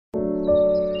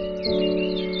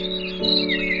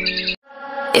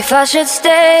if I should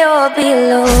stay or be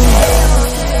alone.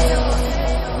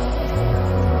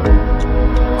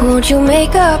 Won't you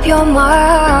make up your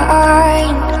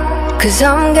mind? 'Cause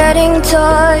I'm getting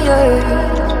tired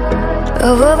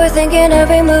of overthinking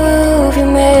every move you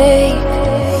make.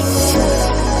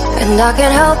 And I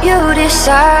can help you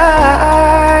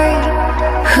decide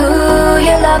who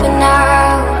you're loving now,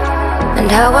 and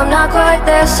how I'm not quite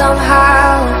there somehow.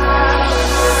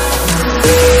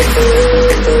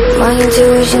 My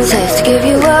intuition says to give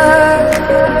you up,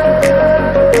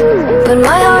 but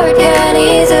my heart can't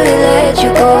easily let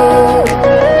you go.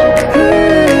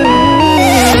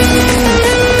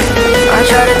 I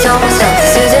try to tell myself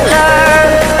this isn't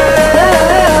love,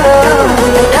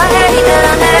 and I hate that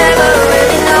I never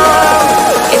really know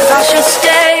if I should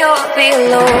stay or be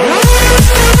alone.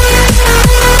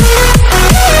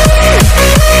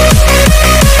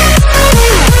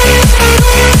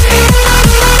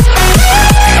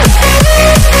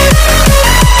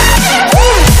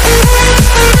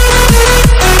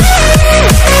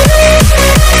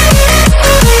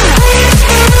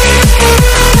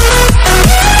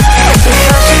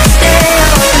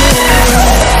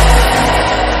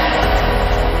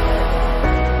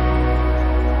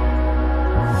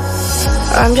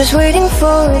 I'm just waiting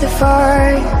for the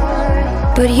fight,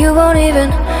 but you won't even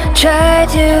try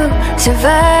to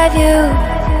survive. You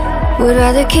would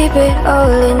rather keep it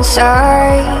all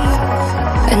inside,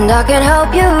 and I can help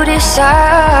you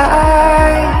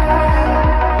decide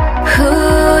who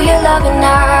you're loving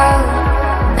now,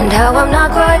 and how I'm not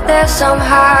quite there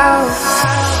somehow.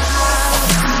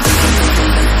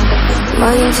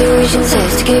 My intuition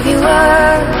says to give you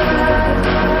up,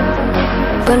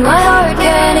 but my heart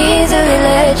can't easily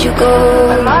let you go.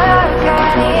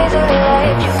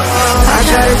 I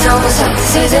try to tell myself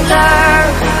this isn't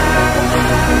love,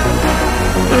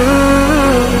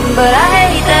 but I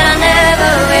hate that I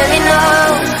never really know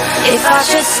if I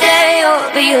should stay or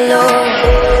be alone.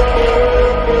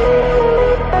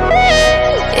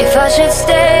 If I should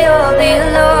stay or be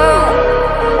alone.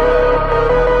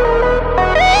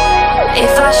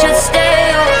 If I should stay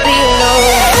or be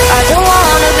alone. I don't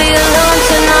wanna be alone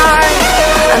tonight.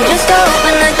 I'm just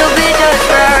hoping that you'll be just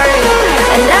right.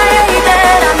 And I hate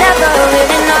that I never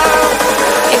really know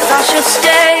if I should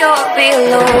stay or be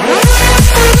alone.